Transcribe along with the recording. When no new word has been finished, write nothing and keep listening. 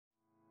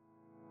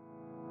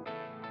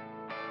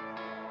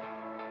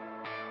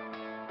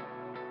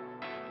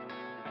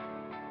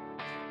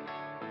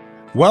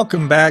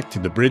Welcome back to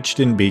the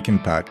Bridgeton Beacon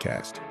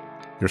podcast,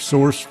 your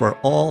source for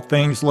all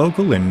things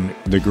local in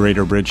the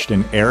greater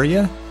Bridgeton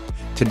area.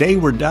 Today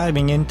we're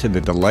diving into the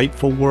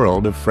delightful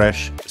world of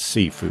fresh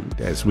seafood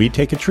as we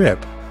take a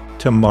trip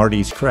to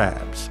Marty's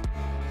Crabs.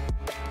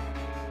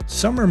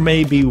 Summer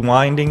may be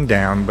winding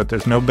down, but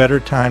there's no better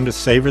time to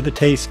savor the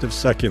taste of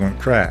succulent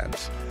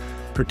crabs,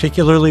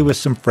 particularly with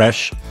some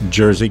fresh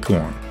Jersey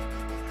corn.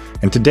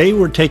 And today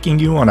we're taking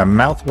you on a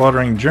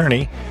mouth-watering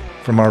journey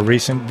from our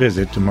recent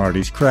visit to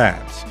Marty's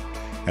Crabs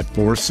at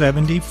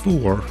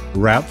 474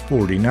 Route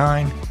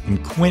 49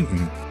 in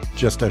Quinton,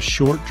 just a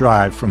short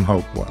drive from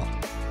Hopewell.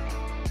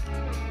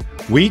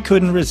 We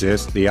couldn't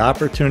resist the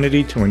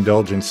opportunity to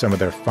indulge in some of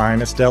their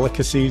finest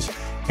delicacies,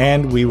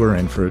 and we were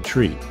in for a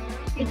treat.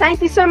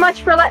 Thank you so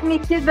much for letting me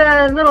give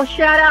a little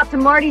shout out to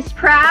Marty's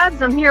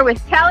Crabs. I'm here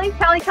with Kelly.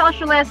 Kelly, tell us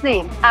your last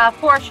name.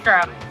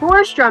 Forsstrom.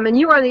 Forsstrom, and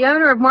you are the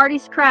owner of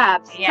Marty's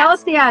Crabs. Yes. Tell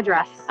us the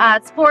address.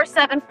 It's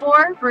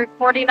 474 Route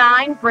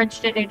 49,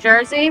 Bridgeton, New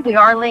Jersey. We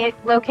are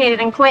located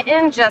in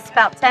Quinton, just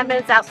about 10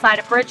 minutes outside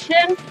of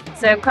Bridgeton.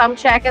 So come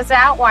check us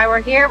out while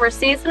we're here. We're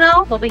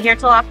seasonal. We'll be here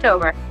till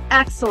October.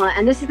 Excellent.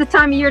 And this is the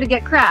time of year to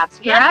get crabs,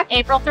 correct? Yeah,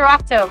 April through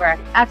October.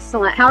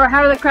 Excellent. How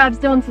are the crabs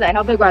doing today?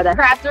 How big are they?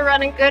 Crabs are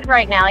running good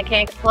right now. I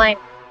can't complain.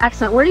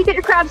 Excellent. Where do you get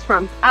your crabs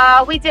from?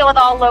 We deal with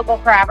all local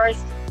crabbers.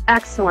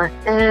 Excellent.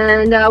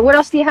 And what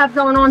else do you have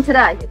going on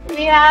today?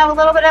 We have a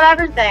little bit of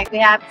everything. We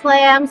have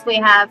clams, we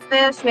have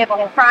fish, we have a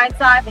whole fried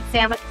side with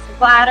sandwiches and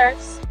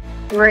platters.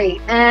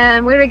 Great.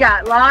 And what do we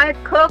got? Live,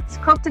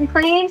 cooked and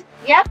cleaned?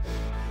 Yep.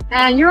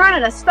 And you're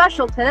running a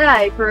special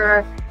today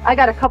for, I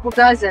got a couple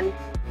dozen,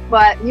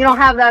 but you don't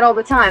have that all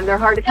the time. They're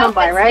hard to come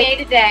by, right?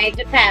 Day to day,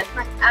 depends.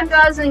 A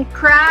dozen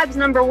crabs,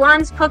 number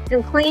ones, cooked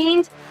and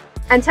cleaned.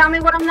 And tell me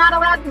what I'm not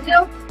allowed to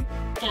do?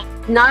 Yeah.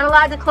 Not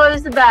allowed to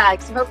close the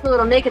bag, so hopefully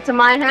it'll make it to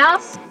my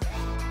house.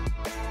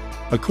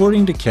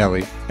 According to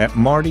Kelly, at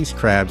Marty's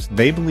Crabs,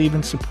 they believe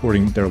in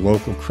supporting their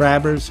local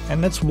crabbers,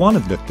 and that's one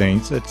of the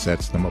things that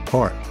sets them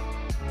apart.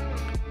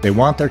 They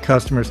want their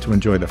customers to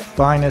enjoy the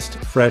finest,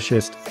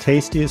 freshest,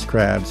 tastiest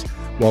crabs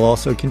while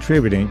also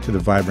contributing to the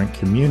vibrant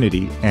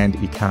community and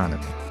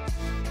economy.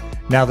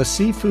 Now, the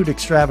seafood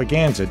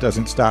extravaganza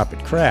doesn't stop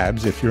at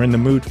crabs. If you're in the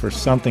mood for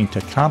something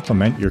to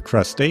complement your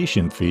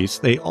crustacean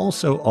feast, they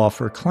also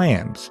offer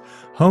clams,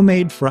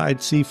 homemade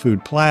fried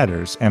seafood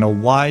platters, and a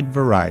wide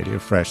variety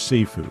of fresh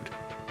seafood.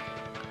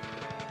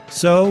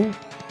 So,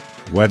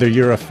 whether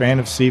you're a fan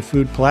of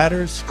seafood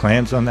platters,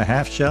 clams on the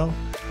half shell,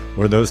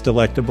 or those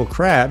delectable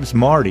crabs,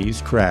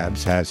 Marty's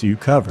Crabs has you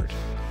covered.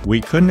 We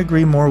couldn't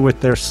agree more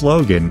with their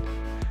slogan,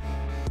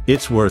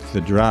 "It's worth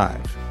the drive."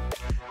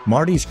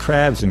 Marty's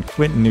Crabs in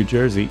Quinton, New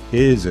Jersey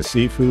is a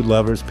seafood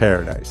lover's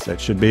paradise that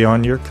should be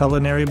on your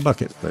culinary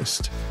bucket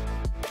list.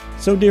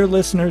 So, dear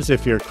listeners,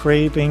 if you're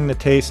craving the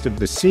taste of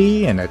the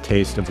sea and a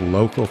taste of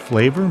local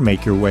flavor,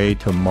 make your way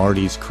to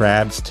Marty's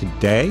Crabs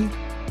today.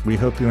 We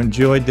hope you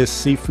enjoyed this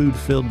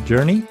seafood-filled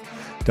journey.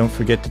 Don't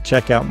forget to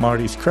check out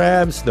Marty's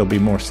Crabs. There'll be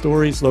more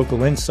stories,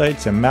 local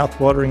insights, and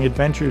mouth-watering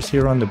adventures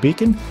here on the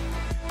Beacon.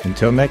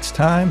 Until next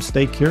time,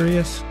 stay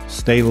curious,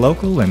 stay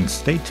local, and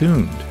stay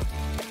tuned.